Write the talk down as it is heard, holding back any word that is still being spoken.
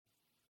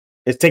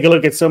Let's take a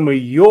look at some of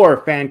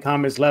your fan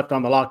comments left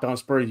on the Locked On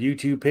Spurs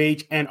YouTube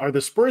page. And are the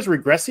Spurs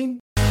regressing?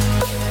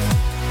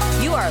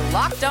 You are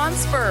Locked On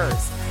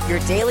Spurs, your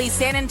daily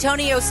San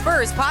Antonio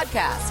Spurs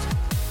podcast.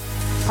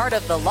 Part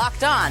of the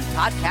Locked On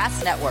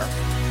Podcast Network,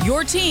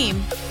 your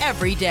team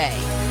every day.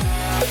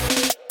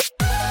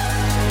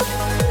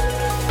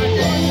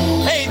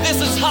 Hey, this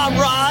is Hot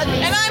Rod.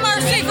 And I'm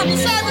RC from the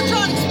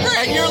Cybertron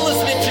Spurs. And you're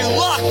listening to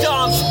Locked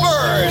On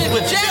Spurs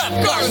with Jeff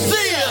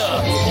Garcia.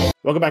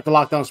 Welcome back to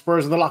Locked On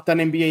Spurs and the Locked On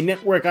NBA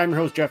Network. I'm your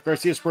host, Jeff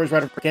Garcia, Spurs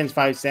writer for Ken's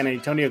 5 San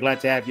Antonio. Glad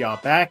to have y'all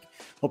back.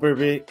 Hope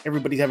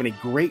everybody's having a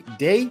great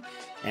day.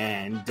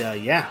 And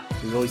we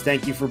always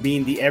thank you for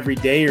being the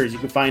everydayers. You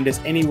can find us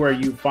anywhere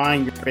you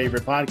find your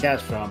favorite podcast,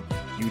 from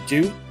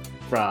YouTube,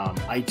 from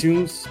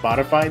iTunes,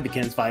 Spotify, the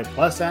Ken's 5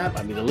 Plus app.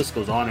 I mean, the list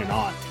goes on and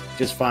on.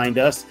 Just find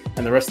us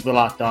and the rest of the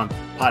Locked On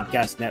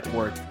Podcast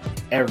Network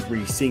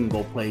every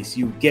single place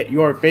you get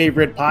your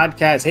favorite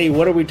podcast. Hey,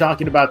 what are we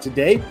talking about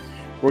today?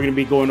 We're going to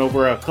be going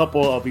over a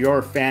couple of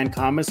your fan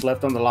comments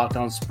left on the Locked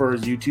On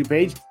Spurs YouTube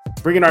page.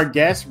 Bringing our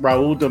guest,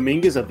 Raul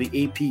Dominguez of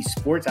the AP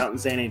Sports out in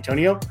San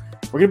Antonio.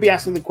 We're going to be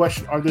asking the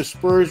question, are the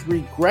Spurs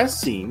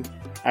regressing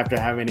after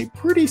having a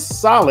pretty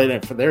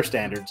solid, for their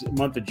standards,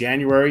 month of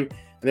January?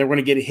 And then we're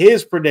going to get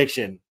his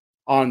prediction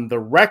on the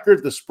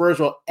record the Spurs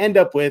will end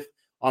up with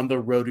on the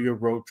rodeo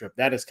road trip.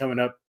 That is coming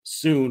up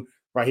soon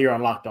right here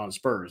on Locked On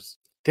Spurs.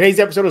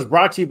 Today's episode is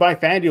brought to you by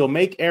FanDuel.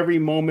 Make every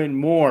moment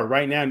more.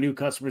 Right now, new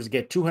customers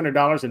get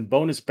 $200 in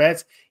bonus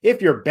bets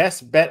if your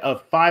best bet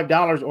of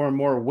 $5 or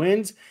more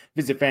wins.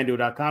 Visit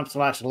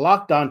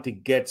FanDuel.com/LockedOn to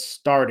get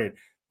started.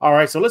 All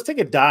right, so let's take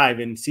a dive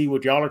and see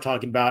what y'all are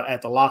talking about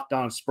at the Locked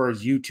On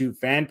Spurs YouTube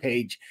fan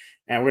page.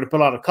 And we're going to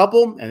pull out a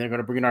couple, and they're going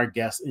to bring in our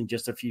guests in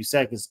just a few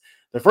seconds.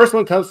 The first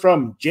one comes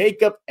from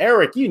Jacob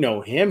Eric. You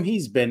know him.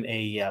 He's been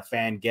a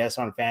fan guest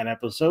on fan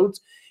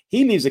episodes.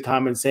 He leaves a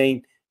comment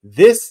saying,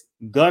 "This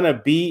gonna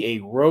be a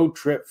road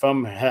trip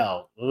from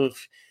hell."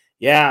 Oof.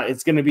 Yeah,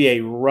 it's gonna be a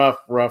rough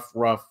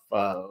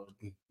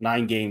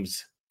 9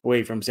 games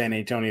away from San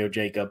Antonio,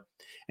 Jacob.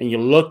 And you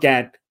look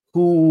at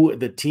who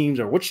the teams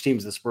or which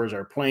teams the Spurs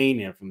are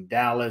playing, from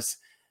Dallas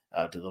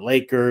to the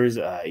Lakers.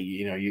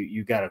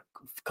 You got a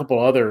couple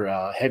other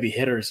heavy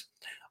hitters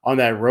on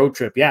that road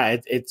trip. Yeah,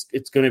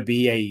 it's gonna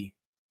be a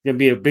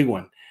big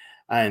one,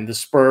 and the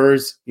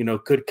Spurs,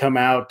 could come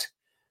out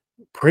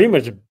pretty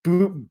much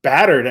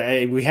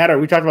battered. We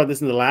talked about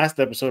this in the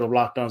last episode of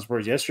Locked On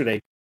Spurs yesterday.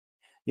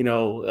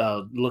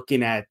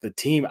 Looking at the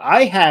team,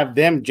 I have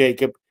them,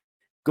 Jacob,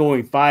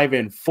 going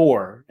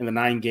 5-4 in the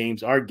 9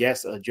 games. Our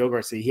guest, Joe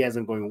Garcia, he has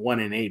them going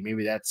 1-8.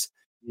 Maybe that's,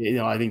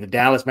 I think the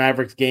Dallas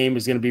Mavericks game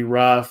is going to be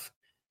rough.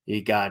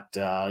 You got,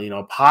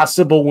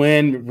 possible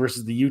win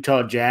versus the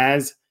Utah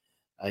Jazz.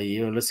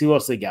 Let's see what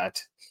else they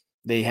got.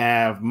 They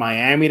have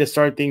Miami to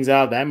start things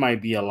out. That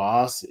might be a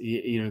loss.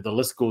 The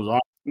list goes on.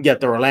 You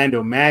got the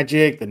Orlando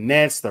Magic, the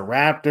Nets, the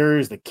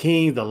Raptors, the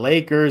Kings, the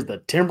Lakers, the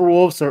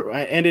Timberwolves.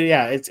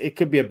 It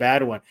could be a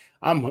bad one.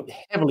 I'm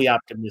heavily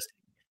optimistic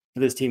for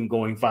this team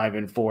going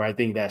 5-4. I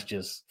think that's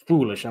just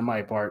foolish on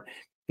my part.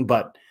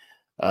 But,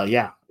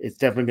 it's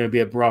definitely going to be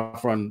a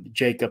rough run.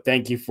 Jacob,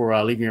 thank you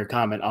for leaving your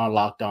comment on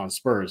Locked On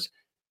Spurs.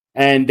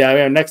 And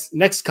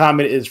next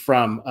comment is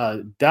from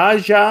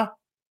Daja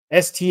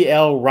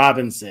STL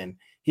Robinson.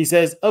 He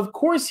says, of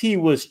course he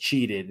was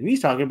cheated. And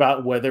he's talking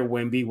about whether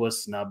Wemby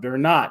was snubbed or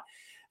not.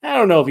 I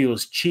don't know if he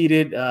was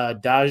cheated,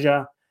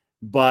 Daja,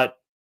 but,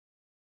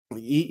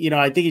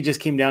 I think it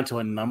just came down to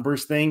a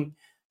numbers thing.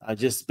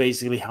 Just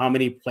basically how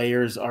many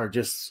players are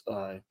just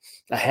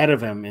ahead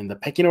of him in the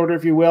pecking order,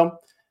 if you will.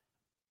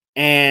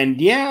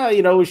 And,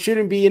 it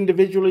shouldn't be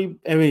individually.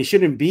 I mean, it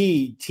shouldn't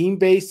be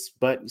team-based,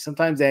 but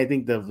sometimes I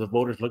think the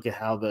voters look at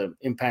how the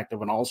impact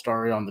of an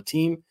all-star on the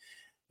team.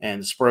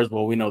 And the Spurs,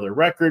 well, we know their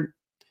record.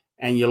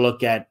 And you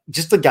look at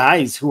just the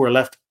guys who are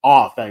left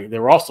off. They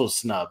were also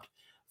snubbed,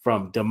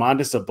 from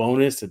Domantas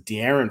Sabonis to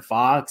De'Aaron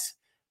Fox,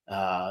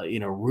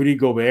 Rudy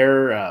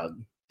Gobert.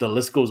 The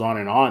list goes on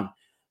and on.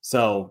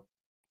 So,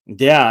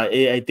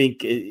 I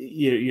think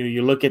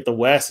you look at the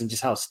West and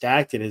just how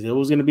stacked it is. It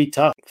was going to be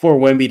tough for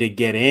Wemby to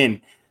get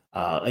in.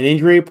 An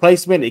injury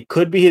replacement, it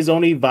could be his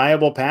only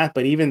viable path.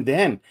 But even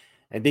then,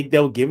 I think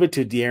they'll give it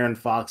to De'Aaron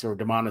Fox or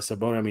Domantas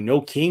Sabonis. I mean,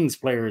 no Kings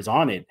player is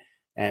on it.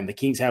 And the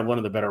Kings have one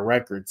of the better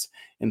records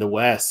in the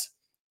West.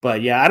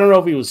 But, I don't know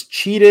if he was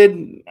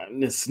cheated.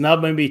 The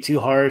snub might be too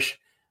harsh.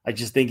 I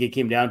just think it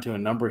came down to a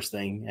numbers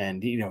thing.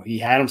 And, he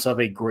had himself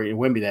a great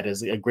Wemby. That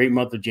is a great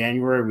month of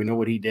January. We know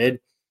what he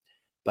did.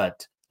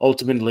 But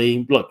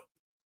ultimately, look,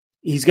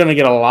 he's going to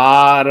get a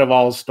lot of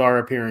all-star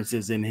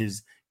appearances in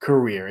his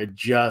career. It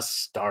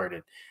just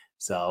started.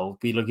 So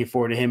be looking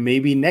forward to him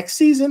maybe next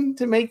season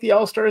to make the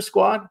all-star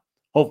squad.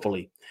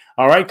 Hopefully.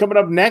 All right, coming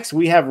up next,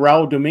 we have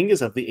Raul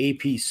Dominguez of the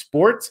AP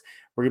Sports.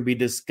 We're going to be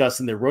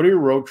discussing the rodeo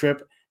road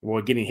trip.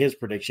 We're getting his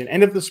prediction.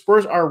 And if the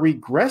Spurs are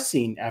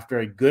regressing after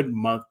a good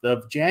month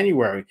of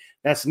January.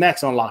 That's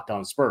next on Locked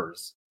On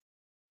Spurs.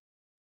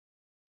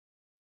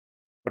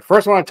 But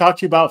first, I want to talk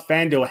to you about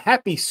FanDuel.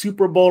 Happy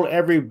Super Bowl,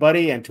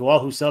 everybody, and to all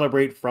who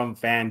celebrate from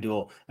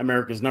FanDuel,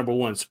 America's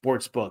 #1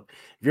 sports book.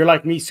 If you're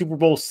like me, Super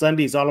Bowl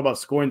Sunday is all about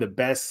scoring the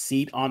best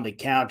seat on the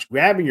couch,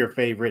 grabbing your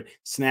favorite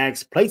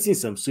snacks, placing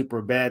some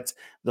super bets.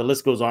 The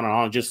list goes on and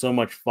on. Just so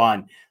much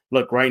fun.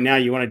 Look, right now,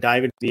 you want to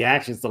dive into the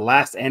action. It's the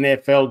last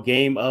NFL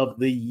game of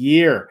the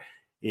year.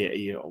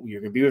 You're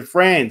going to be with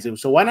friends.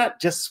 So why not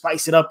just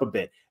spice it up a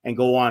bit and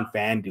go on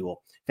FanDuel?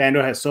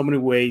 FanDuel has so many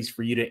ways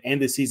for you to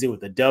end the season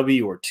with a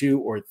W or 2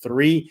 or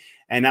 3.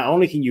 And not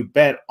only can you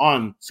bet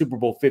on Super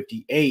Bowl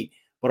 58,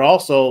 but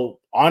also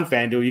on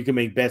FanDuel, you can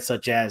make bets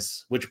such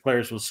as which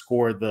players will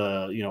score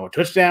a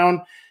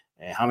touchdown,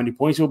 and how many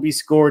points will be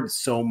scored,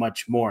 so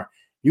much more.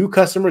 You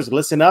customers,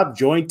 listen up.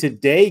 Join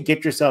today.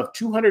 Get yourself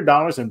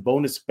 $200 in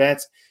bonus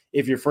bets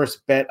if your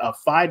first bet of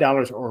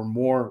 $5 or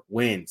more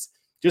wins.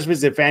 Just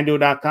visit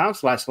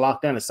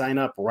FanDuel.com/lockdown to sign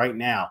up right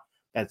now.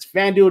 That's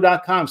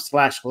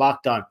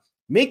FanDuel.com/lockdown.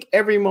 Make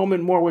every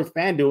moment more with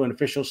FanDuel, an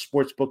official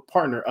sportsbook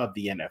partner of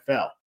the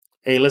NFL.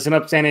 Hey, listen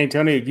up, San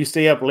Antonio. If you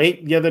stay up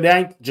late the other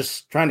night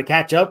just trying to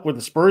catch up with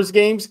the Spurs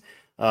games,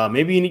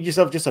 maybe you need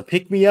yourself just a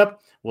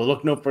pick-me-up. Well,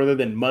 look no further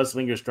than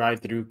Mudslingers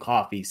Drive-Thru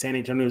Coffee, San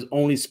Antonio's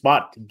only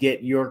spot to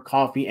get your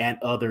coffee and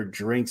other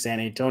drinks.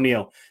 San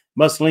Antonio.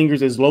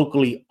 Mudslingers is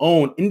locally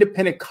owned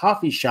independent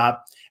coffee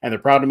shop, and they're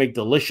proud to make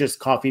delicious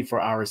coffee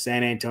for our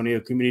San Antonio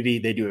community.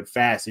 They do it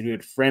fast. They do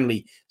it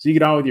friendly, so you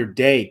get on with your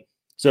day.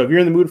 So if you're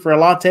in the mood for a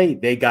latte,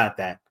 they got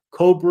that.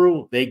 Cold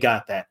brew, they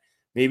got that.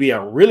 Maybe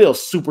a really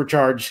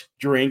supercharged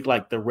drink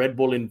like the Red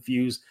Bull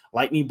infused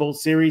Lightning Bolt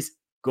series,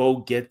 go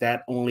get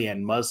that only at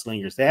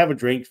Mudslingers. They have a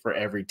drink for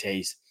every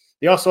taste.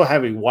 They also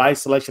have a wide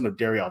selection of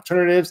dairy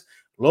alternatives,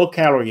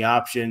 low-calorie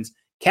options,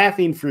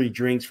 caffeine-free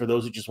drinks for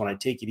those who just want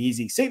to take it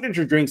easy,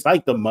 signature drinks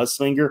like the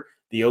Mudslinger,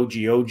 the OG,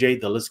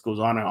 the list goes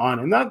on.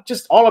 And not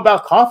just all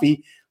about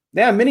coffee.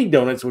 They have mini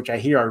donuts, which I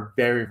hear are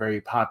very, very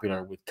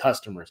popular with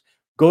customers.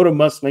 Go to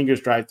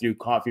Mudslingers Drive-Thru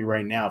Coffee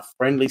right now.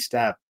 Friendly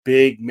staff,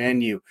 big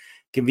menu.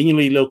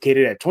 Conveniently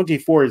located at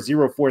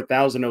 2404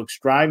 Thousand Oaks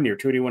Drive near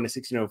 281 to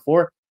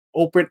 1604.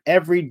 Open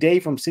every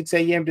day from 6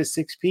 a.m. to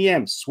 6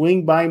 p.m.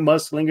 Swing by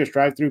Mudslingers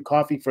Drive-Thru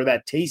Coffee for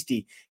that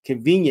tasty,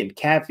 convenient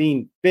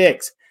caffeine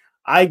fix.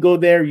 I go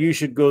there. You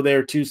should go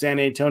there too, San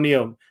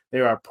Antonio.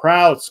 They are a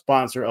proud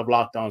sponsor of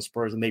Locked On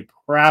Spurs, and they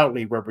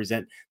proudly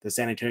represent the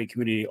San Antonio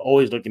community,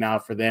 always looking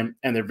out for them.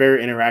 And they're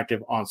very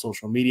interactive on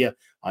social media,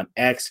 on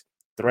X,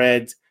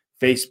 Threads,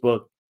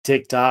 Facebook,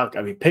 TikTok.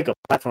 I mean, pick a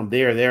platform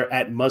there. They're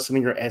at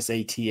Mudslinger,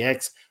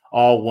 SATX,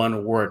 all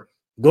one word.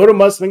 Go to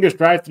Mudslingers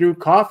Drive-Thru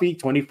Coffee,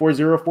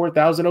 2404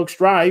 Thousand Oaks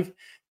Drive,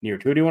 near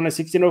 281 to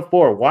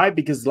 1604. Why?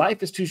 Because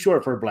life is too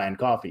short for bland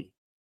coffee.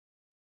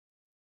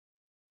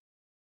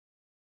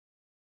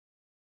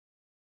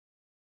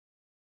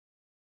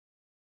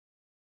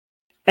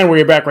 And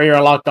we're back right here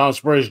on Locked On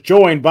Spurs,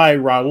 joined by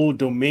Raul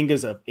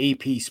Dominguez of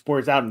AP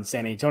Sports out in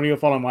San Antonio.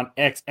 Follow him on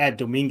X at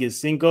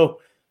Dominguez5.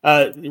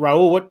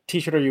 Raul, what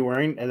T-shirt are you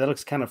wearing? That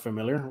looks kind of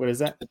familiar. What is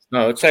that?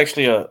 No, it's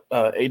actually a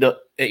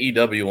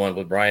AEW one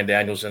with Bryan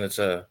Danielson. It's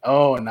a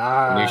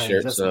nice.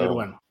 T-shirt. That's a good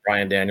one.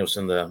 Bryan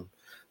Danielson,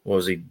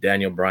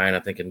 Daniel Bryan, I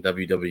think, in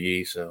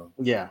WWE. So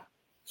yeah,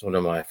 it's one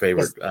of my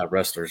favorite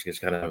wrestlers. He's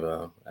kind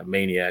of a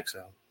maniac.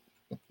 So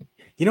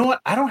you know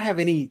what? I don't have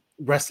any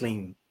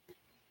wrestling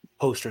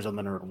posters on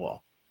the nerd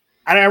wall.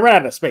 I ran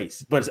out of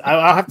space, but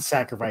I'll have to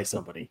sacrifice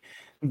somebody.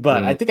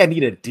 But I think I need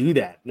to do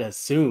that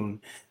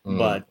soon.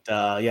 But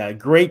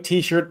great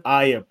T-shirt.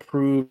 I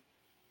approve.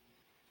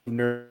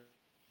 Nerd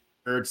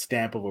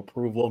stamp of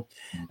approval.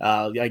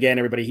 Again,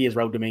 everybody, he is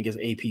Raul Dominguez,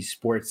 AP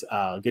Sports.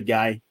 Good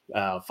guy,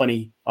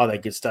 funny, all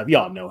that good stuff.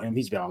 Y'all know him.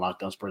 He's been on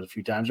Locked On Spurs a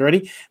few times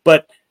already.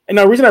 But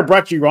the reason I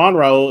brought you on,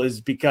 Raul, is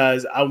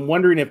because I'm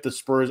wondering if the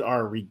Spurs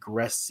are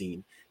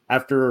regressing.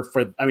 Let's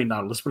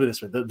put it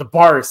this way: the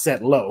bar is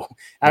set low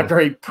after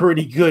a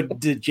pretty good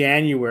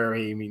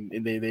January. I mean,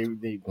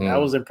 that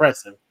was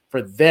impressive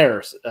for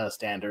their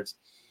standards.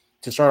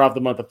 To start off the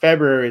month of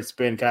February, it's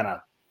been kind of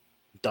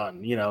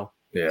done,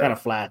 kind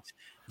of flat.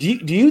 Do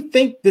you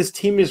think this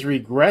team is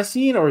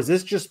regressing, or is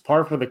this just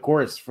par for the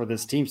course for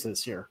this team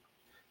this year?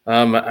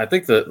 I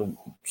think the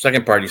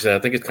second part you said, I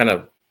think it's kind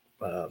of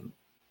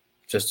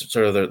just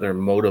sort of their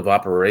mode of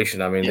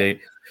operation. I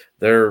mean,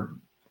 they're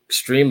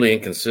extremely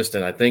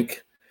inconsistent. I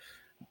think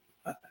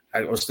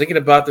I was thinking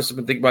about this. I've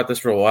been thinking about this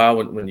for a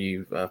while when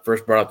you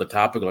first brought up the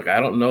topic. Like,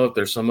 I don't know if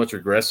there's so much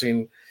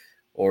regressing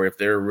or if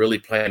they're really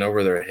playing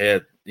over their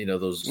head,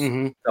 those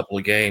couple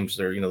of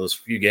games or, those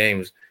few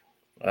games.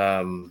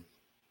 I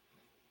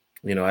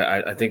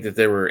think that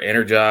they were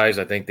energized.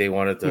 I think they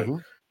wanted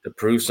to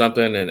prove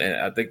something. And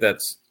I think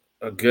that's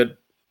a good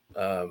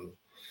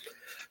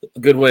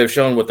way of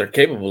showing what they're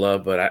capable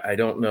of, but I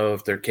don't know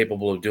if they're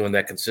capable of doing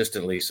that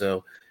consistently.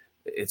 So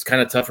it's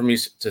kind of tough for me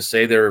to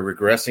say they're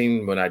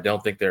regressing when I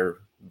don't think they're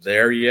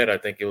there yet. I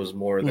think it was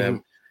more of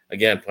them,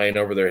 again, playing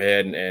over their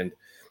head and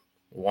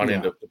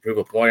wanting to prove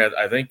a point.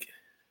 I think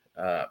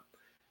they're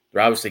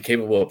obviously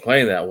capable of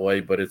playing that way,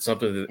 but it's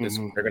something that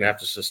they're going to have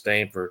to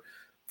sustain for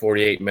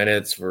 48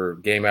 minutes for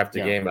game after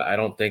game. I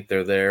don't think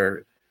they're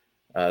there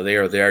they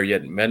are there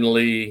yet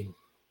mentally,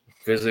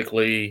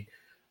 physically,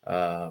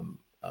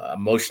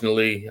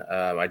 emotionally.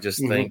 I just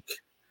think,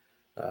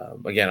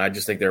 again, I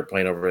just think they're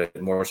playing over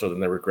it more so than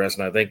they're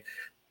regressing. I think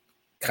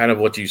kind of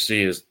what you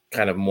see is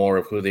kind of more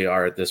of who they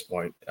are at this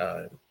point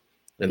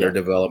in their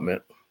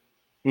development.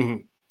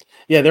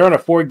 Yeah, they're on a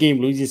 4-game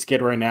losing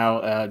skid right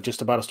now,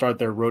 just about to start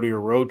their rodeo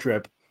road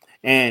trip.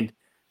 And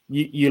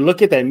you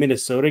look at that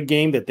Minnesota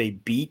game that they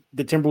beat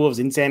the Timberwolves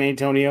in San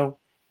Antonio,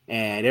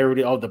 and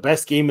everybody, the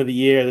best game of the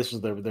year. This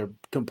was their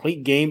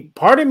complete game.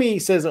 Part of me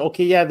says,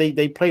 okay, yeah,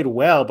 they played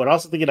well, but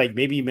also thinking like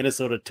maybe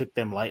Minnesota took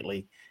them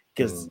lightly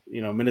because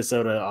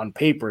Minnesota on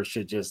paper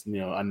should just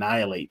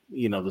annihilate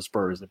the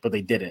Spurs, but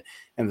they didn't,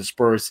 and the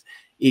Spurs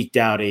eked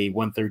out a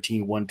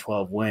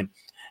 113-112 win.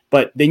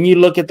 But then you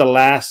look at the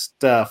last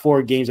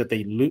 4 games that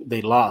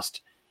they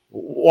lost.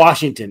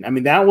 Washington, I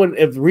mean, that one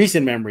of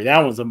recent memory,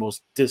 that was the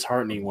most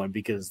disheartening one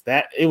because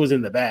it was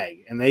in the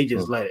bag and they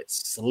just let it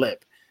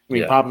slip. I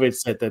mean, Popovich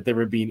said that they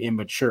were being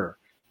immature,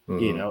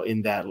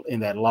 in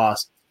that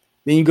loss.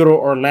 Then you go to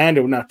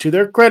Orlando. Now, to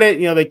their credit,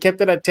 they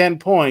kept it at 10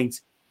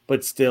 points,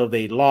 but still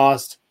they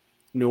lost.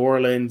 New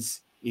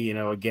Orleans,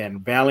 again,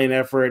 valiant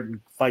effort,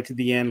 fight to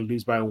the end,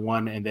 lose by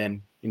 1, and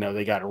then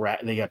they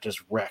got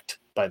just wrecked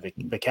by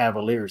the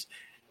Cavaliers.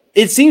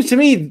 It seems to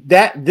me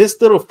that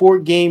this little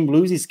 4-game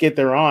losing skid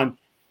they're on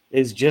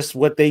is just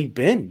what they've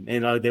been.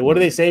 And what do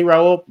they say,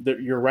 Raul?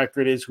 Your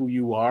record is who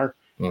you are.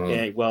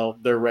 And, well,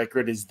 their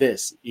record is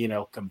this,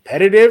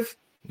 competitive.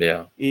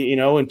 Yeah.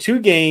 In 2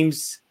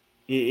 games,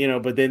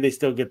 but then they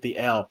still get the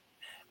L.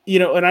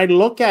 And I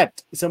look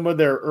at some of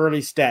their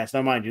early stats.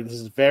 Now, mind you, this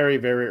is very,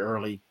 very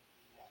early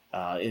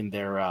in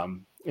their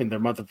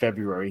month of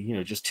February.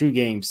 Just 2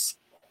 games,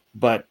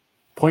 but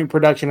point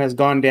production has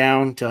gone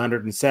down to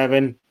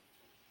 107.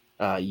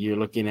 You're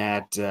looking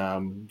at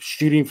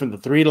shooting from the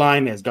 3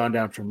 line has gone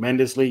down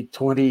tremendously,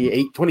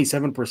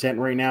 27%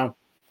 right now.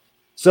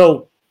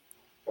 So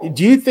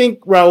do you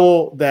think,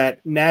 Raul, that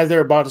as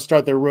they're about to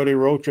start their rodeo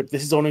road trip,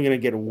 this is only going to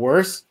get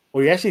worse?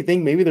 Or you actually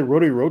think maybe the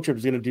rodeo road trip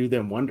is going to do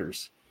them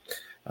wonders?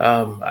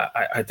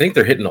 I think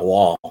they're hitting a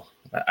wall.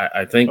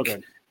 I think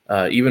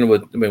even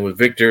with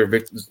Victor,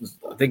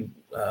 I think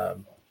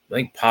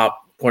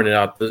Pop pointed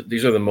out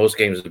these are the most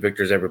games that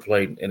Victor's ever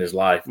played in his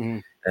life.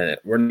 And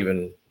we're not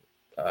even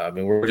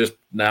we're just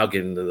now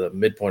getting to the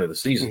midpoint of the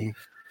season.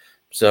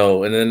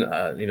 So, and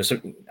then, so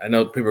I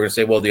know people are going to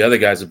say, well, the other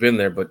guys have been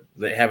there, but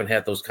they haven't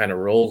had those kind of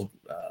roles,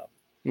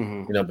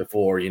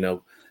 before,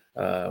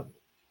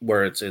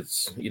 where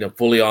it's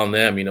fully on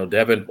them.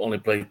 Devin only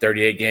played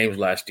 38 games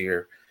last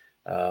year.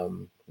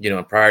 And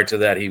prior to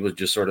that, he was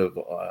just sort of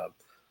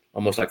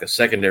almost like a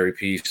secondary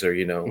piece or,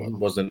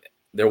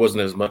 there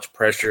wasn't as much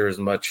pressure, as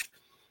much,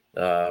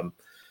 not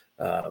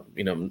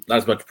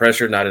as much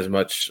pressure, not as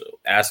much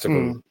asked of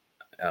him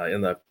in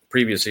the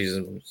previous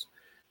seasons.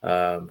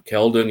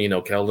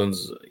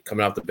 Keldon's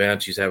coming off the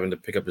bench. He's having to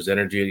pick up his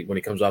energy when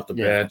he comes off the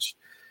bench.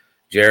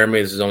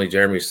 Jeremy, this is only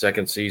Jeremy's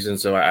 2nd season.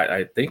 So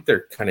I think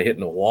they're kind of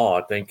hitting a wall.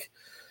 I think,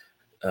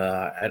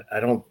 I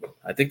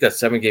think that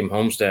 7-game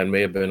homestand may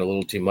have been a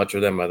little too much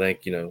for them. I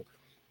think,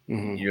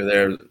 you're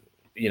there,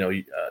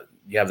 you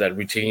have that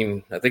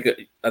routine. I think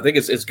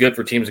it's good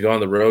for teams to go on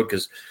the road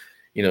because,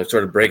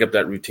 sort of break up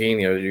that routine.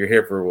 You're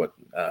here for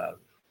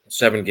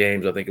 7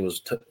 games. I think it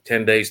was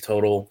 10 days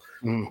total.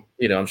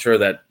 I'm sure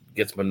that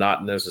gets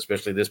monotonous,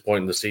 especially at this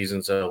point in the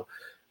season. So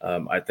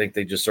I think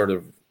they just sort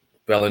of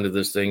fell into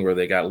this thing where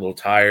they got a little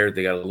tired.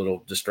 They got a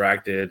little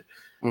distracted.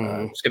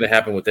 It's going to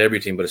happen with every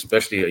team, but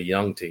especially a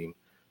young team.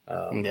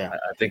 I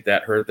think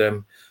that hurt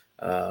them.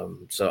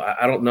 So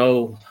I don't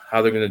know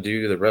how they're going to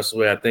do the rest of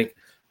the way.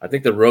 I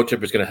think the road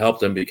trip is going to help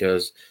them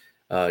because,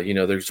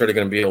 they're sort of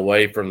going to be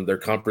away from their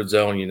comfort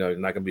zone. They're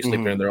not going to be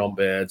sleeping in their own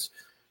beds,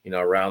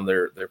 around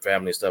their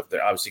family and stuff.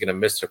 They're obviously going to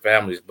miss their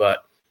families,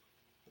 but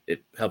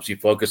it helps you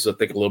focus, I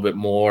think, a little bit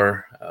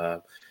more.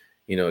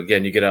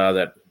 Again, you get out of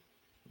that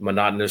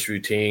monotonous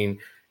routine.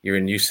 You're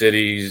in new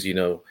cities,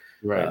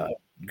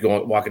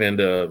 walking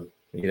into,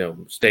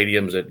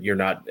 stadiums that you're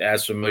not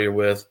as familiar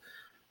with.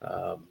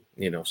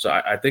 So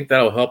I think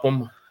that'll help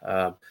them.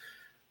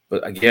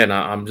 But again,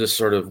 I'm just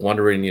sort of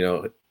wondering,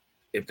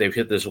 if they've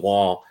hit this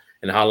wall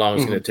and how long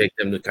it's going to take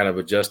them to kind of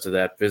adjust to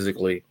that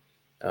physically.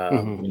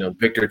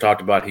 Victor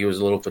talked about he was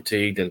a little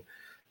fatigued, and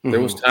there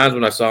was times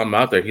when I saw him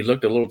out there, he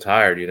looked a little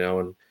tired,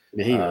 and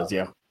he was,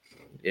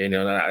 and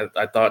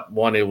I thought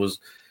it was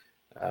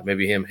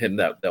maybe him hitting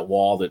that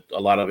wall that a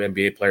lot of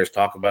NBA players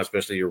talk about,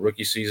 especially your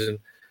rookie season.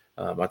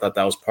 I thought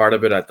that was part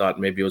of it. I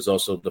thought maybe it was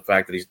also the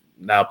fact that he's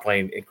now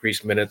playing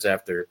increased minutes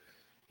after,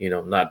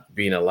 not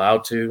being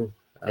allowed to.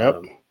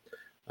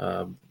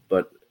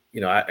 But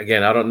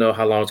again, I don't know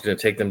how long it's going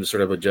to take them to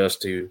sort of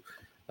adjust to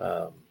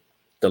the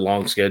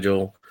long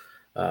schedule.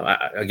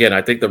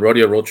 I think the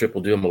rodeo road trip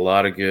will do them a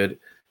lot of good.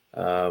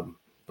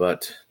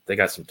 But they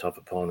got some tough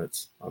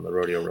opponents on the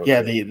rodeo road.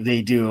 Yeah,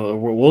 they do.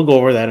 We'll go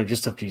over that in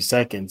just a few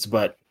seconds.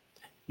 But,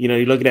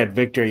 you're looking at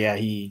Victor. Yeah,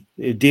 he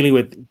dealing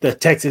with the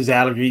Texas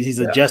allergies. He's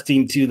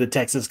adjusting to the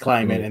Texas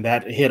climate, and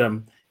that hit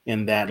him.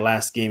 in that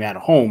last game at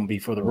home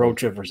before the road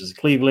trip versus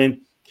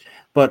Cleveland.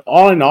 But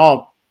all in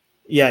all,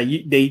 yeah,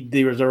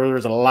 there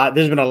was a lot.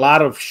 There's been a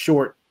lot of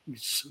short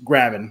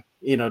grabbing,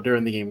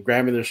 during the game,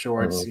 grabbing their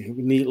shorts,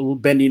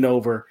 bending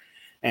over,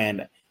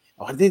 and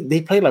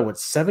they played like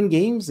 7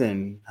 games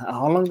and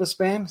how long the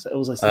span? So it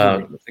was like I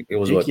think it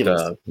was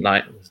ridiculous.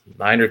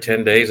 9 or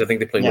 10 days. I think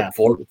they played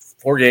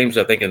four games.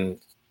 I think in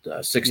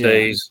 6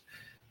 days,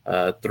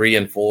 3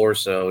 and 4.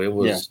 So it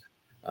was,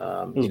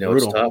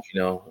 it's tough.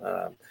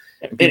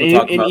 And people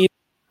talk about.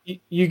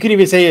 You could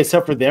even say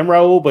except for them,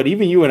 Raul, but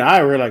even you and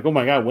I were like, "Oh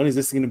my God, when is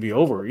this going to be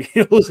over?"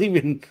 It was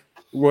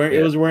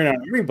wearing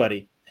on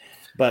everybody.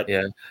 But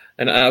yeah,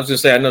 and I was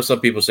just saying, I know some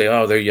people say,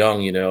 "Oh, they're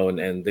young,"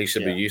 and they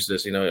should be used to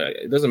this.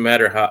 It doesn't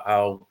matter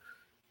how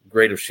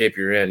great of shape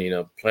you're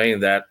in. Playing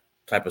that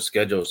type of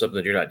schedule is something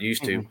that you're not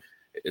used to.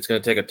 It's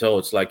going to take a toll.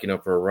 It's like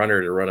for a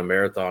runner to run a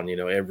marathon.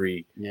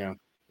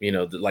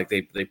 Like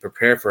they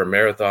prepare for a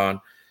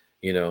marathon.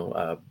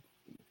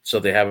 So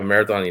they have a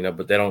marathon,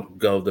 but they don't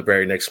go the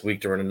very next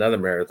week to run another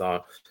marathon.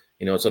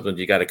 It's something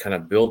you got to kind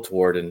of build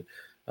toward. And,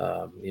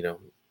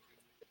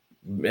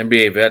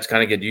 NBA vets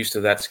kind of get used to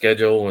that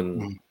schedule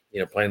and,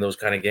 playing those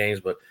kind of games.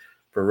 But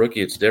for a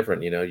rookie, it's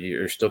different.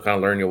 You're still kind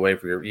of learning your way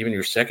for even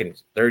your second,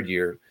 third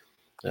year,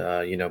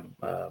 so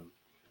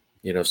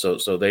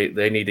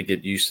they need to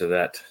get used to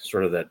that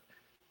sort of that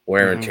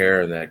wear and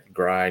tear and that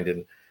grind.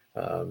 And,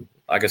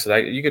 like I said,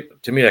 I could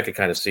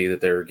kind of see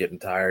that they were getting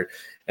tired.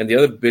 And the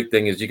other big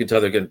thing is you can tell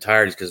they're getting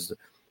tired because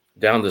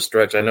down the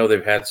stretch, I know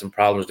they've had some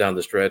problems down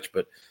the stretch,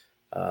 but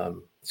it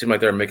seemed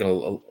like they were making a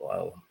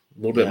little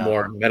bit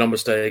more mental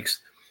mistakes.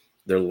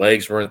 Their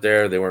legs weren't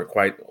there. They weren't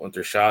quite with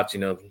their shots.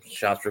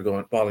 Shots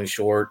were falling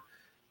short.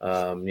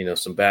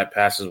 Some bad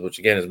passes, which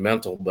again is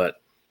mental. But,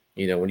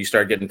 when you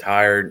start getting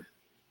tired,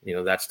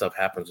 that stuff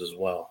happens as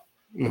well.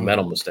 The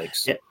mental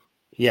mistakes.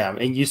 Yeah,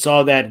 and you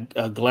saw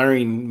that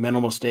glaring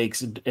mental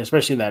mistakes,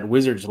 especially in that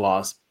Wizards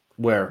loss,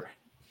 where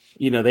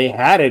they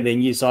had it,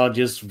 and you saw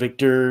just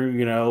Victor.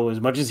 As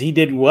much as he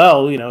did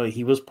well,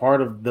 he was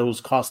part of those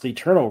costly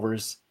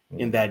turnovers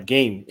in that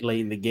game,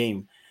 late in the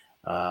game.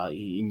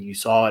 And you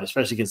saw it,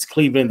 especially against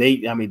Cleveland.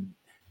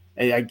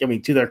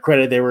 To their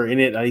credit, they were in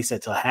it at least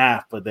until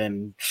half, but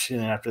then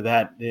after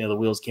that, the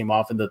wheels came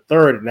off in the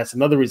third, and that's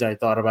another reason I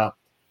thought about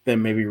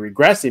them maybe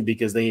regressing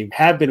because they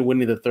have been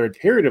winning the third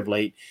period of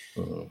late,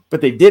 but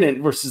they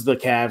didn't versus the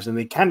Cavs. And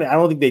I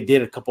don't think they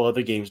did a couple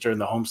other games during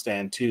the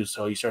homestand too.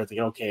 So you start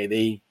thinking, okay,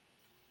 they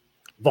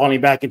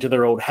falling back into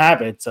their old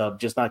habits of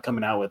just not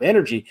coming out with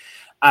energy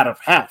out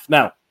of half.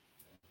 Now,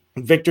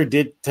 Victor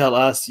did tell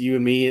us, you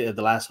and me at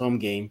the last home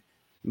game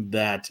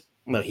that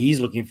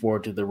he's looking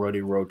forward to the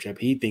road trip.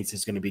 He thinks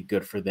it's going to be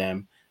good for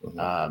them.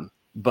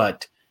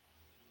 But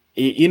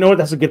you know what?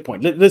 That's a good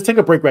point. Let's take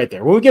a break right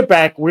there. When we get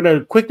back, we're going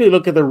to quickly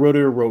look at the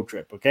road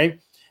trip, okay?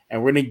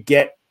 And we're going to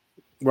get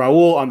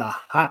Raul on the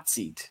hot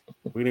seat.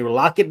 We're going to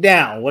lock it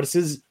down. What is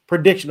his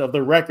prediction of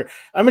the record?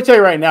 I'm going to tell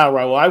you right now,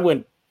 Raul, I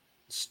went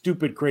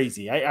stupid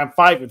crazy. I'm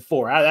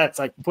 5-4. That's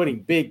like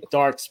putting big,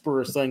 dark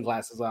Spurs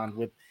sunglasses on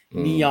with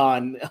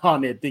neon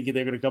on it, thinking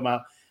they're going to come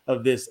out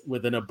of this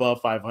with an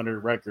above 500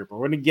 record. But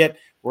we're going to get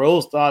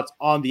Raul's thoughts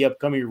on the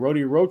upcoming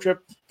road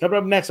trip coming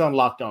up next on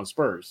Locked On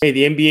Spurs. Hey,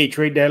 the NBA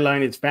trade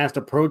deadline is fast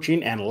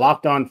approaching, and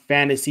Locked On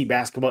Fantasy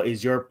Basketball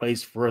is your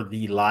place for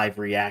the live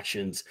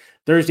reactions.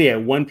 Thursday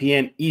at 1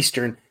 p.m.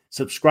 Eastern,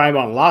 subscribe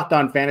on Locked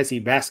On Fantasy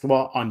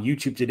Basketball on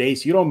YouTube today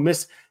so you don't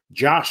miss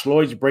Josh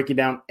Lloyd's breaking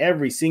down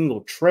every single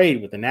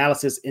trade with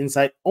analysis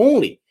insight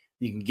only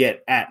you can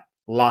get at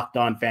Locked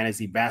On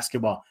Fantasy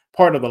Basketball,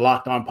 part of the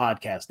Locked On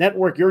Podcast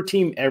Network, your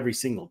team every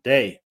single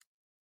day.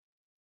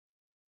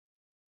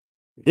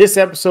 This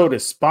episode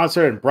is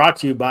sponsored and brought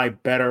to you by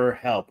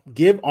BetterHelp.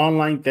 Give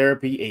online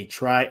therapy a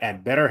try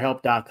at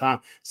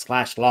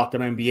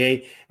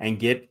BetterHelp.com/LockedOnNBA and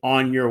get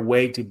on your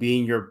way to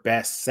being your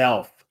best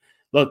self.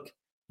 Look,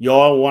 you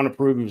all want to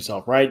prove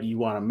yourself, right? You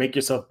want to make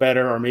yourself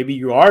better, or maybe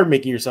you are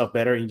making yourself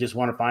better and you just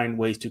want to find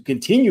ways to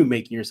continue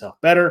making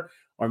yourself better,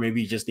 or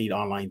maybe you just need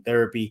online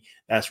therapy.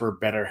 That's where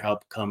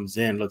BetterHelp comes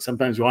in. Look,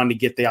 sometimes we want to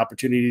get the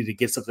opportunity to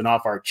get something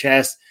off our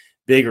chest,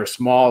 big or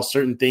small.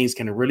 Certain things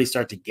can really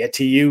start to get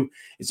to you.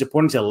 It's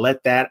important to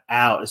let that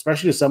out,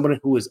 especially to someone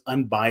who is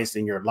unbiased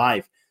in your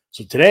life.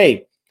 So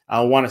today,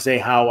 I want to say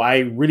how I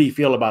really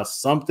feel about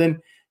something.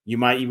 You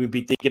might even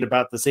be thinking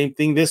about the same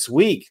thing this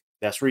week.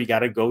 That's where you got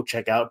to go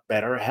check out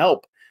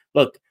BetterHelp.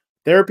 Look,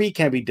 therapy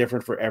can be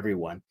different for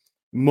everyone.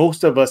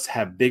 Most of us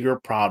have bigger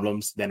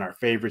problems than our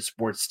favorite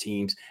sports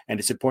teams, and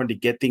it's important to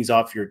get things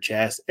off your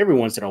chest every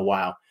once in a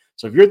while.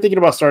 So if you're thinking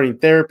about starting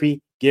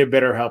therapy, give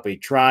BetterHelp a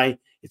try.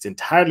 It's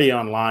entirely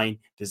online,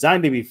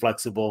 designed to be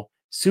flexible,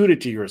 suited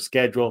to your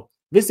schedule.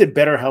 Visit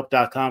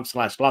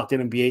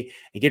BetterHelp.com/LockedOnNBA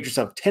and get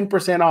yourself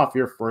 10% off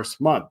your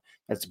first month.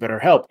 That's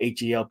BetterHelp,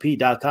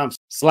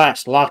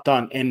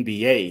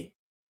 HELP.com/LockedOnNBA.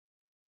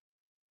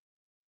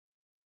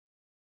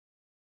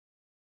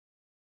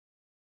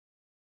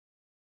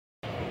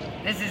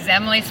 This is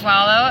Emily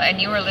Swallow,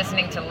 and you are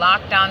listening to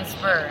Locked On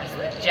Spurs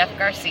with Jeff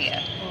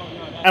Garcia.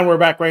 And we're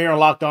back right here on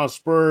Locked On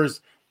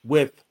Spurs.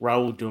 with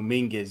Raul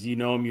Dominguez. You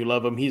know him, you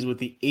love him. He's with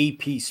the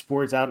AP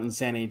Sports out in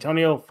San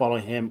Antonio. Follow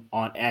him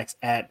on X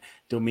at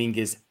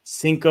Dominguez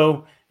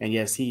Cinco. And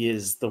yes, he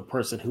is the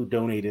person who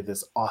donated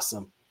this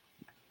awesome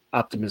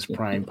Optimus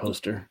Prime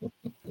poster.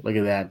 Look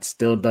at that.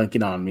 Still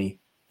dunking on me.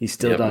 He's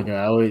still dunking.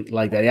 I always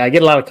like that. Yeah, I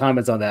get a lot of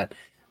comments on that.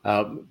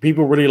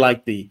 People really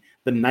like the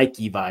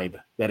Nike vibe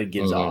that it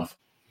gives off.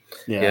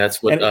 Yeah,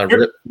 that's what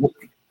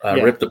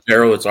Ripped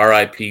Apparel. It's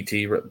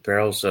RIPT Ripped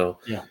Apparel. So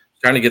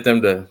trying to get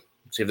them to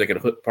see if they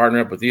could partner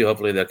up with you.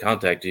 Hopefully they'll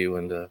contact you,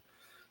 and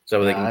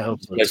so they can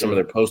play some of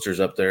their posters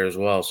up there as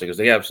well. So because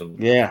they have a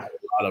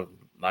lot of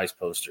nice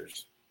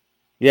posters.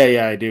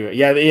 Yeah, I do.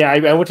 Yeah.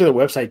 I went to their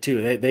website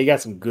too. They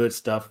got some good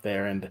stuff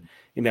there, and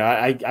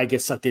I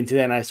get sucked into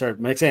that, and I start.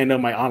 Next thing I know,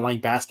 my online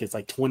basket's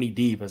like 20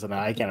 deep. I said,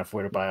 I can't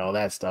afford to buy all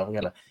that stuff. I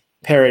gotta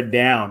pare it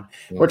down.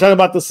 We're talking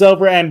about the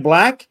silver and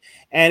black,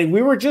 and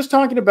we were just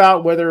talking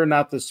about whether or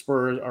not the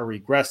Spurs are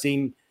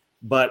regressing,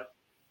 but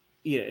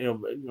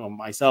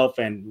myself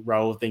and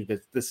Raul think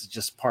that this is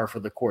just par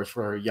for the course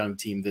for a young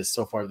team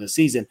so far this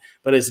season.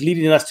 But it's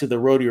leading us to the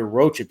rodeo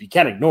road trip. You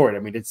can't ignore it. I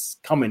mean, it's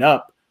coming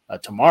up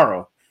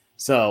tomorrow.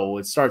 So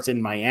it starts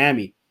in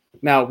Miami.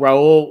 Now,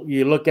 Raul,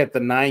 you look at the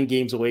 9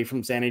 games away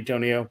from San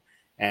Antonio,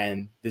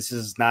 and this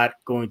is not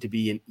going to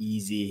be an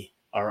easy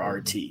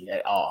RRT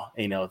at all.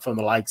 From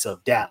the likes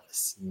of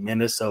Dallas,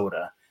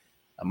 Minnesota,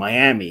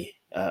 Miami,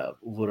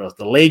 what else?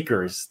 The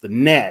Lakers, the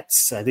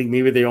Nets. I think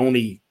maybe they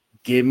only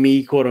give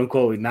me, quote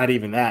unquote, not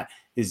even that,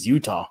 is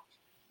Utah.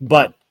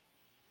 But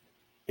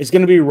it's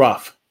going to be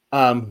rough.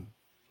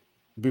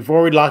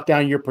 Before we lock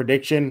down your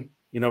prediction,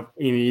 then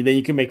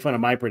you can make fun of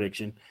my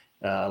prediction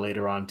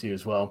later on too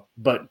as well.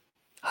 But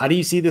how do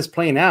you see this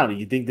playing out? Do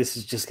you think this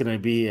is just going to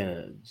be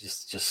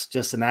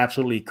just an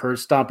absolutely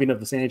curse stomping of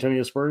the San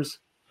Antonio Spurs?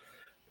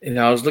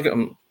 I was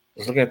looking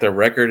at their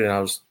record, and I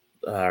was,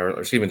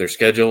 their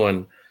schedule,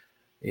 and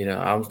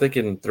I'm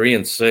thinking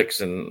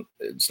 3-6, and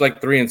it's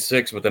like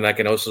 3-6, but then I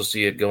can also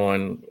see it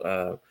going.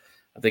 I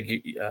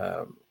think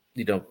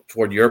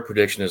toward your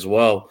prediction as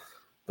well,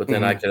 but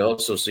then I could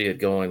also see it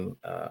going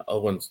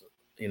 0-9.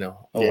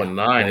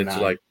 It's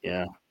like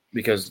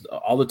because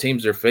all the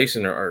teams they're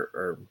facing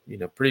are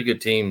pretty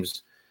good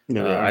teams.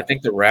 I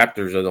think the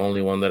Raptors are the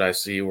only one that I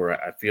see where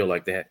I feel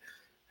like they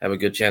have a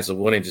good chance of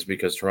winning, just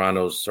because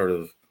Toronto's sort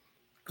of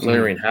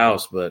clearing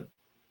house, but.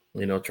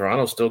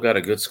 Toronto's still got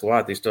a good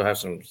squad. They still have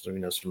some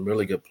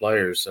really good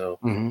players. So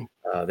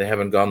they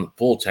haven't gone the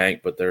full tank,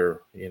 but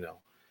they're,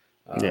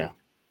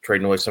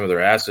 trading away some of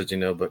their assets,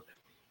 But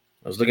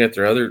I was looking at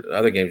their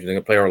other games. They're going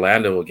to play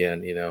Orlando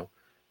again,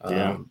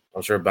 I'm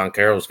sure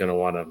Banchero's going to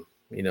want to,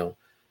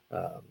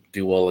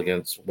 do well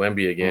against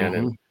Wemby again.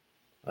 And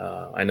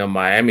I know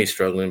Miami's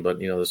struggling, but,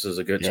 this is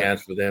a good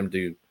chance for them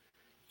to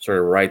sort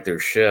of right their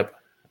ship.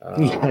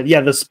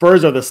 The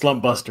Spurs are the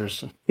slump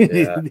busters.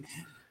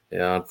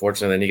 Yeah,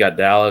 unfortunately, then you got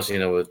Dallas,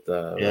 with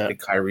I think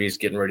Kyrie's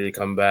getting ready to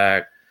come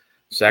back.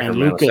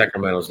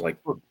 Sacramento's like,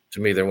 to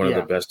me, they're one of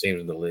the best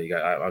teams in the league.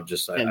 I love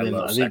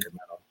Sacramento.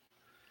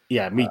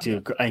 Yeah, me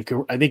too. I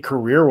think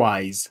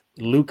career-wise,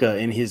 Luka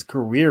in his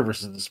career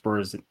versus the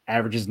Spurs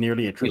averages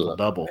nearly a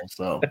triple-double.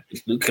 So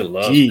Luka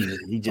loves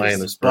playing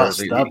the Spurs.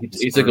 He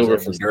took over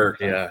for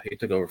Dirk. Yeah, he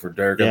took over for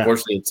Dirk.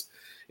 Unfortunately,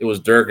 it was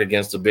Dirk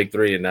against the big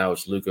three, and now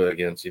it's Luka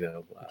against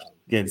a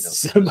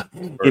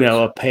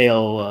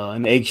pale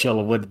an eggshell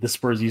of what the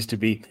Spurs used to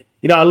be.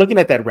 I'm looking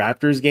at that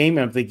Raptors game,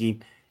 and I'm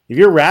thinking, if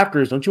you're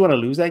Raptors, don't you want to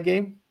lose that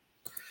game?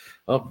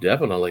 Oh,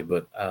 definitely.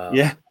 But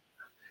I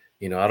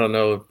don't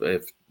know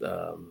if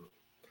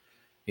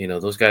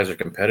those guys are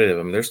competitive.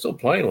 I mean, they're still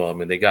playing well. I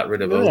mean, they got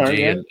rid of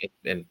OG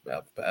and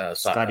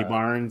Scotty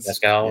Barnes,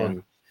 Pascal,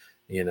 and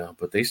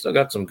but they still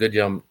got some good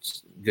young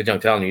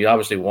talent. You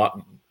obviously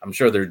want. I'm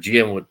sure their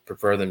GM would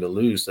prefer them to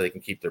lose so they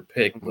can keep their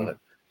pick, but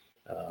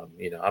I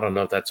don't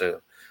know if that's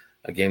a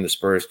game the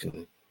Spurs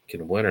can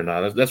win or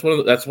not. That's one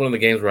of the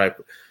games where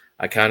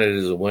I count it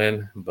as a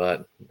win,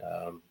 but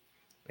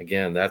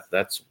again,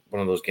 that's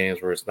one of those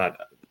games where it's not.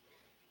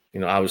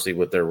 Obviously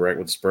with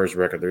the Spurs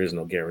record, there is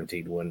no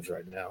guaranteed wins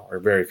right now, or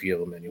very few of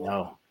them anyway.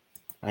 No,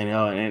 I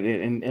know,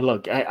 and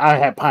look, I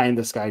have pie in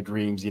the sky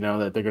dreams,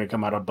 that they're going to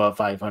come out above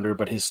 500,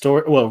 but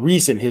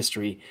recent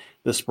history,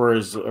 the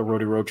Spurs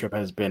road trip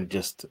has been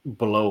just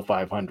below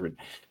 500.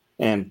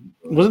 And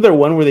wasn't there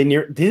one where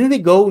didn't they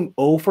go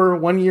 0 for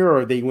 1 year,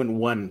 or they went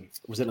 1?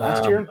 Was it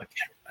last year?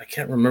 I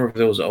can't remember if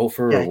it was 0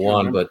 for or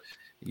 1, but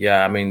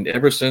I mean,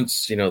 ever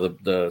since,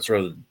 the sort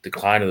of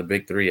decline of the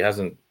big three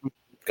hasn't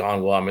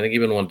gone well. I mean, I think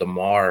even when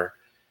DeMar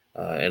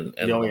and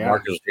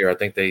Marcus was here, I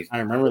think I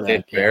remember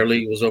that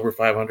barely was over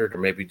 500 or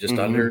maybe just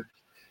under.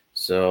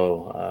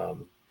 So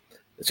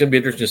it's going to be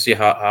interesting to see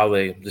how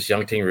this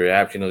young team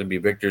reacts. It'll be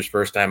Victor's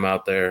first time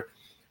out there.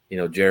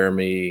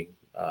 Jeremy,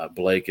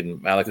 Blake,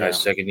 and Malachi's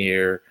second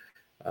year.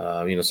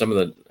 Some of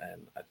the.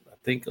 And I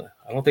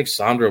don't think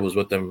Sandra was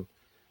with them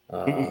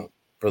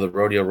for the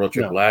rodeo road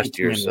trip last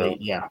year. So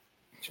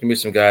it's going to be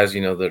some guys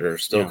that are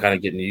still kind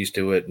of getting used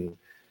to it and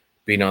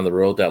being on the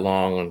road that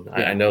long. And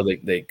I know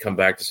they come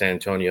back to San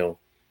Antonio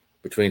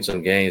between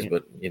some games,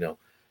 but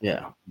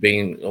Yeah.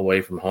 being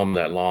away from home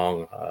that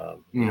long,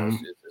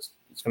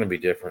 it's going to be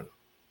different.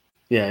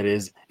 Yeah, it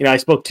is. I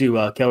spoke to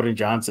Keldon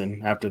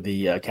Johnson after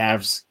the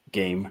Cavs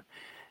game,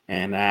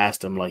 and I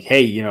asked him, like,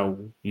 hey,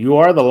 you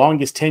are the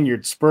longest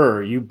tenured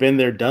Spur. You've been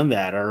there, done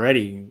that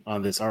already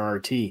on this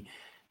RRT.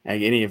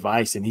 Any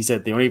advice? And he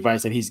said the only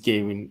advice that he's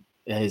giving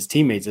his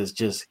teammates is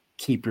just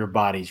keep your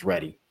bodies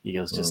ready. He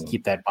goes, just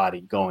keep that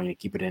body going and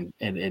keep it in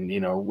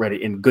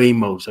ready in game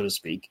mode, so to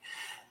speak.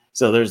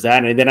 So there's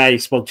that. And then I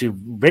spoke to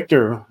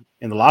Victor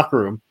in the locker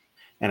room,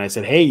 and I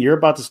said, hey, you're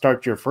about to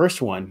start your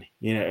first one.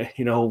 What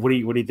are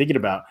you thinking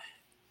about?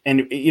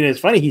 And it's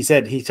funny.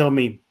 He told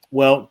me,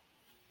 well,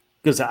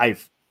 because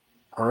I've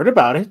heard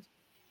about it,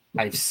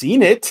 I've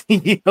seen it,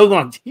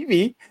 on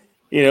TV,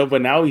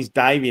 but now he's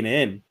diving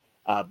in.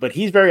 But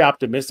he's very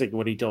optimistic.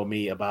 What he told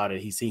me about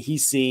it,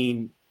 he's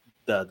seen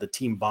the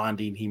team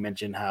bonding. He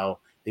mentioned how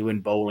they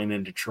went bowling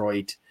in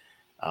Detroit.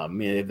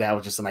 If that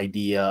was just an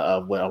idea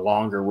of what a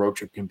longer road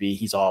trip can be,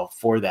 he's all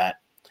for that.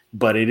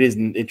 But it is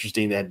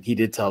interesting that he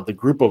did tell the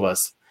group of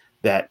us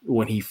that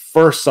when he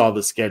first saw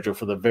the schedule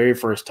for the very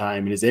first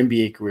time in his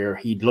NBA career,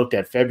 he looked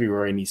at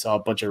February and he saw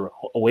a bunch of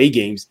away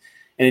games,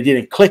 and it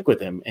didn't click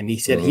with him. And he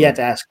said he had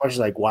to ask questions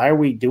like, why are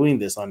we doing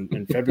this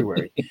in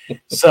February?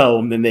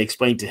 So then they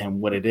explained to him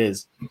what it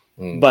is.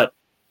 But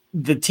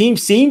the team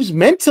seems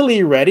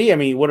mentally ready. I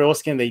mean, what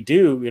else can they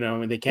do?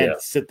 They can't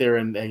sit there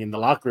in the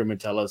locker room and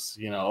tell us,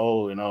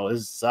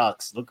 this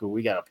sucks. Look who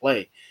we got to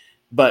play.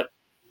 But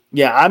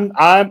yeah,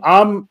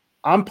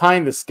 I'm pie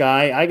in the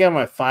sky. I got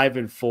my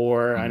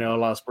 5-4. I know a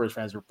lot of Spurs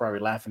fans are probably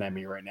laughing at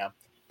me right now,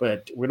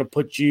 but we're gonna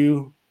put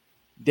you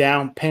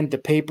down pen to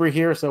paper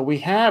here. So we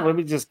have. Let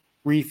me just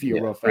brief you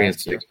real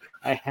fast.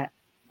 I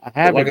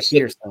have it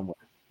here somewhere.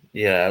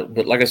 Yeah,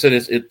 but like I said,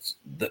 it's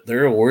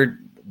they're a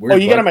weird. Oh,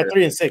 you got them at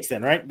 3-6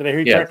 then, right? Did I hear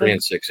you correctly?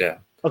 3-6. Yeah.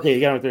 Okay,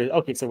 you got them at 3.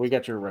 Okay, so we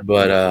got your record.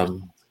 But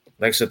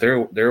like I said,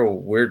 they're a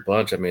weird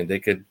bunch. I mean, they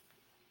could,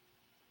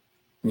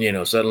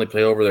 suddenly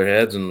play over their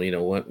heads and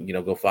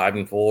go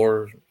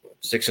 5-4,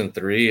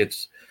 6-3.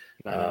 It's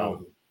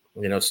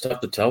it's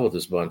tough to tell with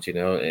this bunch,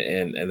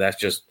 and that's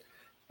just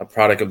a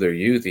product of their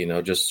youth,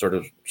 just sort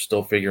of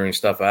still figuring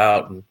stuff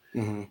out.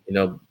 And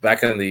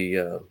back in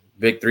the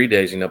Big 3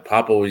 days,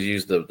 Pop always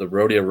used the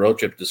rodeo road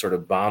trip to sort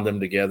of bond them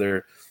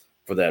together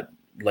for that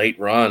late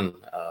run,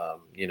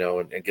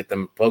 and get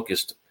them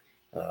focused,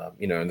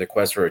 in their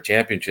quest for a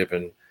championship.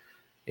 And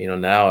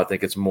now I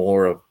think it's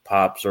more of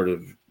Pop sort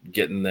of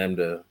getting them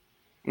to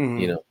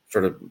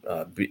sort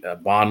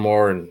of bond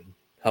more and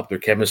help their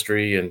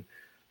chemistry and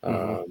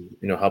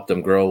help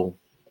them grow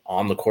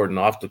on the court and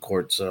off the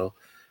court. So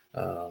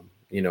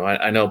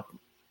I know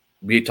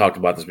we talked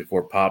about this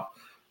before. Pop,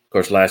 of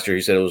course, last year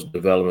he said it was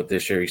development.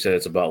 This year he said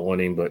it's about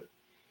winning, but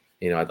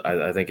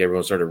I think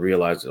everyone sort of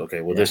realized,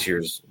 okay, well, this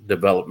year's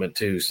development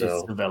too. So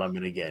it's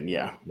development again.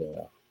 Yeah.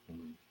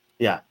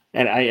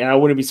 And I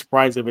wouldn't be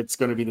surprised if it's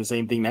going to be the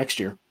same thing next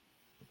year.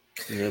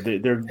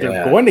 They're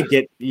going to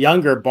get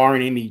younger,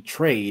 barring any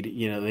trade.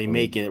 They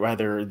make it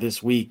rather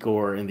this week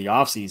or in the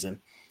off season,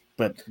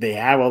 but they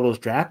have all those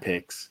draft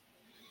picks.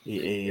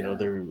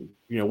 They're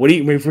what do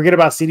you forget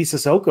about CD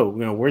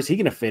Sissoko? Where's he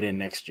going to fit in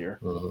next year?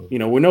 We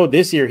know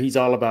this year he's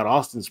all about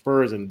Austin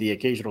Spurs and the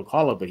occasional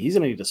call up, but he's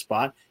going to need a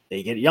spot.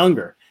 They get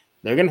younger.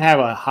 They're going to have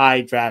a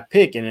high draft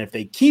pick, and if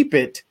they keep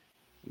it,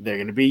 they're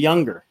going to be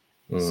younger.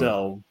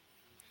 So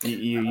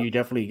you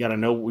definitely got to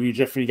know. You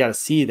definitely got to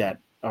see that.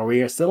 Are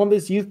we still on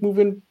this youth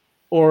movement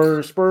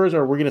or Spurs,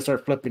 or are we going to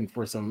start flipping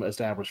for some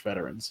established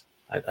veterans?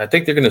 I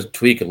think they're going to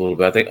tweak a little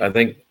bit. I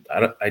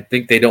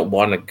think they don't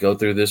want to go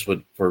through this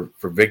for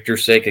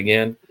Victor's sake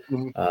again.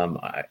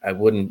 I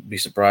wouldn't be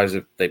surprised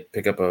if they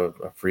pick up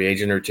a free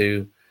agent or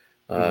two.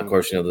 Of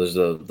course, there's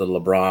the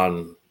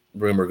LeBron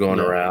rumor going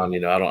around.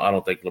 I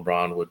don't think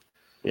LeBron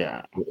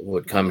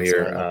would come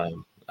here.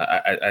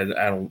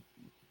 I don't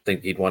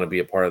think he'd want to be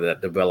a part of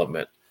that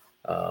development.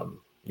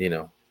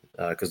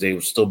 Because they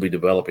will still be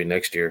developing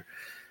next year.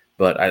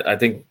 But I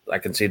think I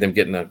can see them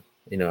getting a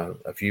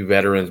few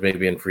veterans,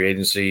 maybe in free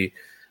agency,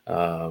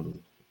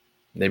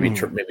 maybe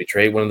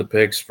trade one of the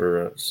picks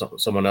for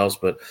someone else.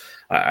 But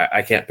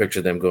I can't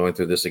picture them going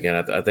through this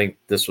again. I think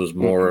this was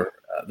more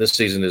this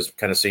season is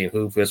kind of seeing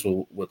who fits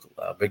with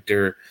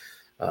Victor,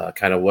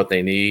 kind of what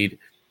they need.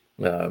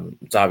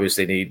 It's obvious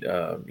they need,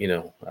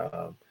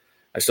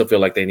 I still feel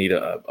like they need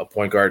a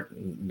point guard.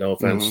 No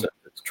offense to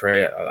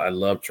Trey. I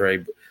love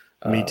Trey.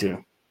 Me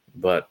too.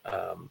 But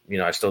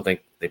I still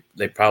think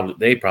they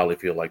probably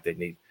feel like they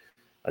need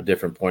a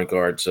different point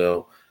guard.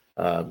 So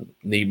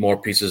need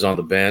more pieces on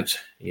the bench.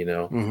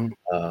 When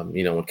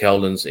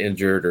Keldon's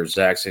injured or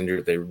Zach's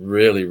injured, they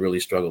really, really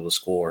struggle to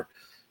score.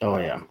 Oh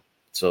yeah.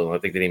 So I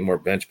think they need more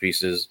bench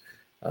pieces.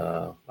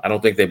 I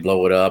don't think they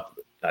blow it up.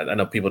 I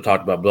know people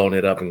talk about blowing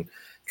it up and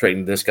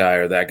trading this guy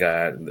or that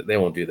guy. They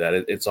won't do that.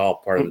 It's all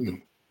part of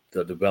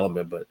the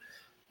development. But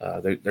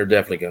they're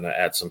definitely going to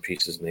add some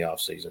pieces in the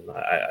offseason.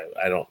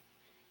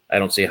 I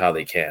don't see how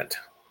they can't.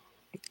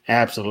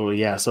 Absolutely,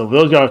 yeah. So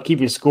those y'all keep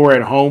your score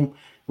at home.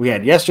 We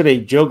had yesterday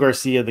Joe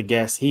Garcia, the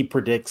guest. He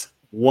predicts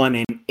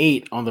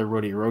 1-8 on the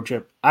road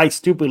trip. I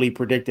stupidly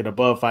predicted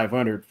above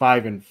 500,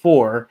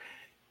 5-4,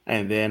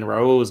 and then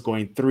Raul was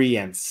going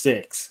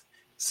 3-6.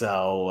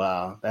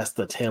 So that's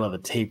the tail of the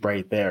tape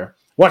right there.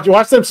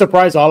 Watch them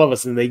surprise all of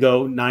us, and they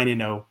go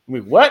 9-0. I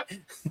mean, what?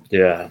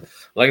 Yeah,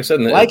 like I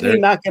said, Likely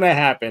not going to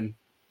happen.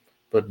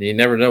 But you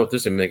never know with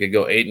this. I mean, they could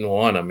go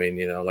 8-1. I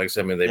mean, like I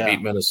said, they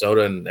beat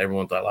Minnesota, and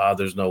everyone thought,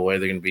 there's no way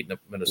they're going to beat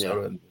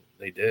Minnesota, and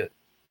they did.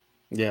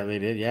 Yeah, they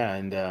did. Yeah,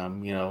 and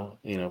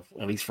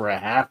at least for a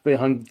half, they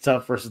hung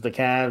tough versus the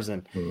Cavs.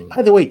 And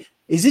by the way,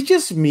 is it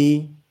just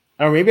me,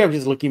 or maybe I'm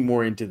just looking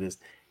more into this?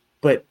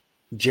 But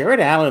Jared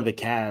Allen of the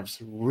Cavs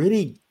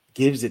really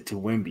gives it to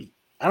Wemby.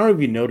 I don't know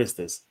if you noticed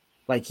this.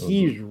 Like,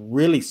 he's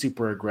really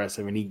super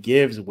aggressive, and he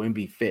gives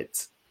Wemby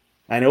fits.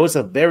 I know it's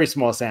a very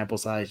small sample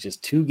size,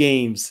 just 2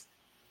 games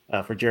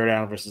for Jared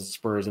Allen versus the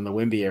Spurs in the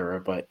Wemby era,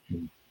 but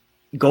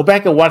go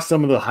back and watch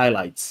some of the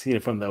highlights,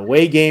 from the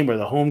away game or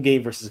the home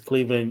game versus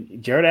Cleveland.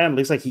 Jared Allen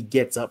looks like he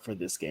gets up for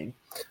this game,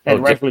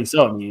 and rightfully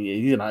so. I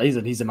mean,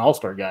 he's an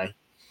all-star guy.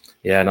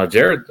 Yeah, no,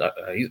 Jared,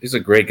 he's a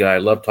great guy. I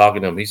love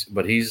talking to him. He's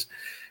one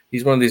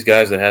of these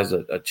guys that has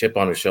a chip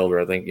on his shoulder.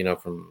 I think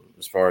from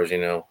as far as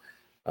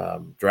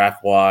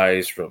draft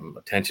wise, from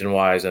attention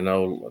wise. I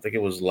think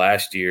it was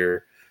last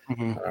year,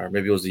 or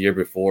maybe it was the year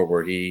before,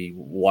 where he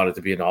wanted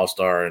to be an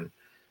all-star and.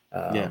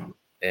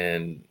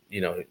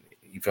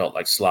 He felt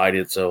like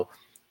slighted, so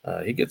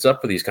he gets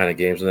up for these kind of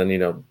games. And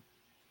then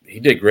he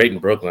did great in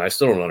Brooklyn. I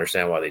still don't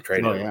understand why they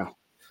traded him.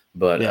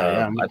 But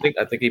I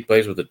think he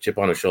plays with a chip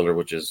on his shoulder,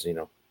 which is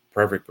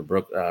perfect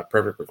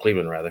for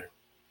Cleveland rather.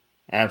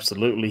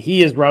 Absolutely,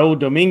 he is Raul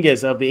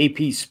Dominguez of the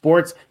AP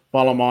Sports.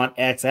 Follow him on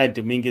X at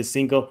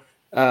Dominguez5.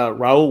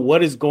 Raul,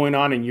 what is going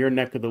on in your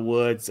neck of the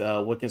woods?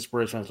 What can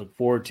Spurs fans look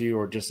forward to,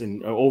 or just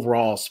in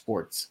overall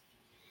sports?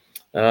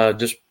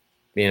 Just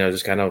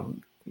kind of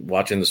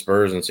watching the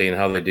Spurs and seeing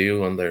how they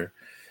do on their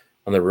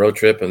road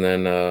trip, and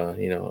then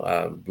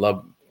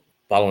love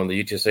following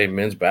the UTSA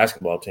men's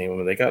basketball team. I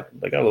mean, they got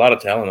a lot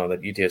of talent on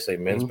that UTSA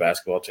men's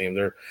basketball team.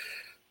 They're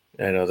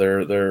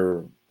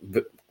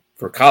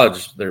for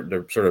college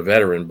they're sort of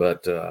veteran,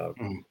 but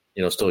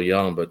still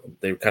young. But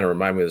they kind of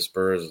remind me of the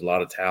Spurs. There's a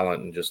lot of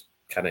talent and just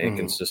kind of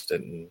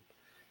inconsistent, and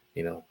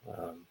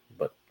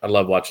but I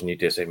love watching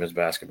UTSA men's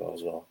basketball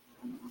as well.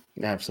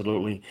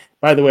 Absolutely.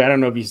 By the way, I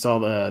don't know if you saw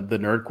the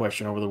nerd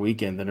question over the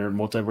weekend, the nerd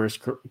multiverse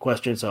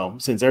question. So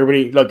since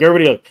everybody look,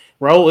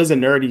 Raul is a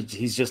nerd.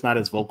 He's just not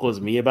as vocal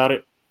as me about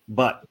it.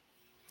 But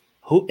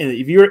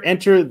if you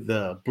enter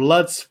the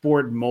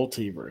Bloodsport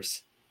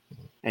multiverse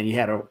and you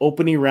had an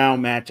opening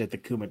round match at the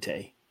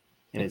Kumite,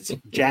 and it's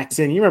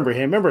Jackson, you remember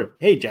him?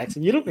 Hey,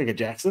 Jackson, you look like a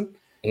Jackson.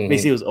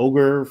 Basically, it was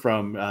Ogre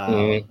from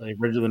like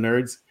Bridge of the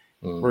Nerds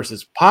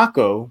versus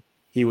Paco.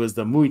 He was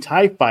the Muay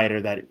Thai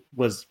fighter that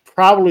was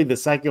probably the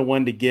second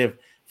one to give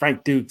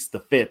Frank Dukes the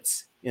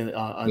fits in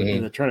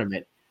the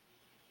tournament.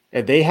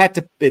 If they had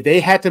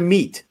to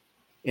meet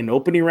in an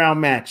opening round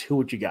match, who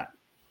would you got?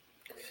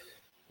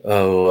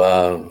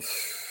 I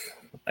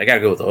gotta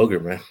go with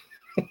Ogre, man.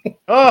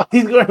 Oh,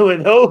 he's going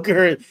with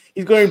Ogre.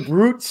 He's going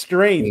brute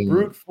strength,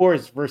 brute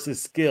force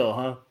versus skill,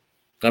 huh?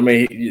 I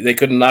mean, they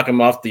couldn't knock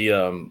him off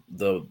the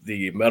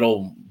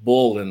metal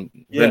bull and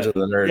Revenge of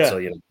the Nerds,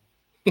 so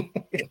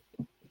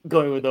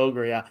Going with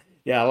Ogre, yeah.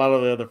 A lot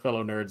of the other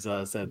fellow nerds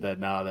said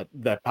that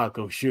that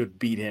Paco should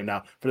beat him.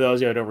 Now, for those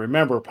of you who don't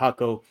remember,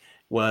 Paco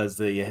was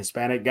the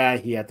Hispanic guy.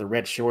 He had the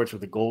red shorts with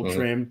the gold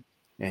trim,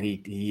 and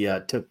he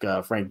took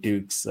Frank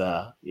Dukes.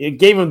 It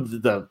gave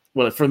him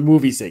for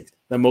movie sake,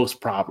 the most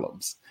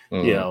problems,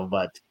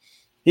 But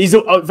he's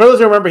for those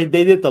who remember,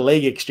 they did the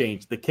leg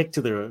exchange, the kick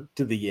to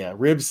the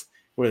ribs.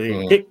 Where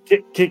they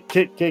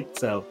kick.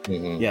 So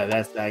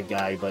that's that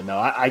guy. But no,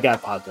 I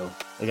got Paco.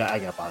 I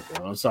got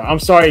Paco. I'm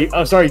sorry,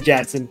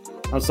 Jackson.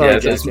 I'm sorry,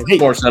 Jackson. It's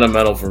more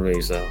sentimental for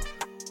me. So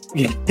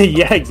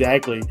yeah,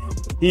 exactly.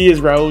 He is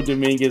Raul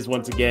Dominguez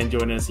once again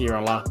joining us here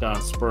on Locked On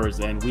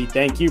Spurs, and we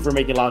thank you for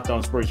making Locked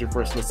On Spurs your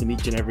first listen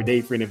each and every day.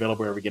 Free and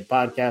available wherever you get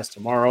podcasts.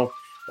 Tomorrow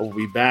we'll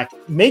be back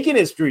making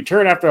his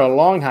return after a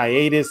long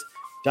hiatus.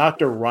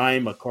 Dr.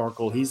 Ryan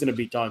McCorkle, he's going to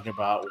be talking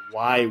about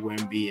why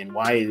Wemby and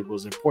why it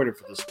was important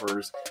for the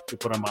Spurs to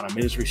put him on a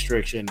minutes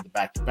restriction, the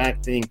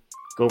back-to-back thing,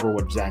 go over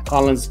what Zach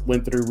Collins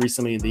went through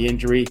recently in the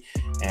injury,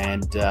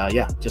 and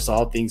just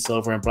all things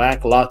silver and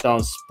black. Locked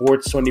On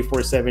Sports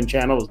 24/7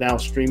 channel is now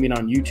streaming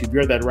on YouTube.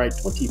 You're that right,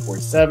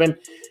 24/7,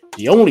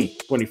 the only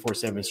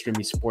 24/7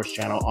 streaming sports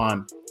channel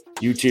on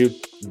YouTube.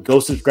 Go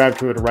subscribe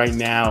to it right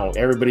now.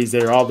 Everybody's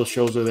there. All the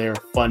shows are there.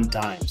 Fun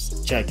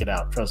times. Check it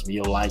out. Trust me,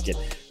 you'll like it.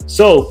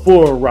 So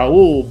for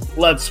Raul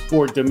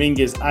Bloodsport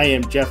Dominguez, I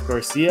am Jeff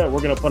Garcia. We're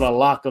going to put a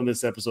lock on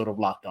this episode of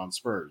Locked On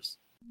Spurs.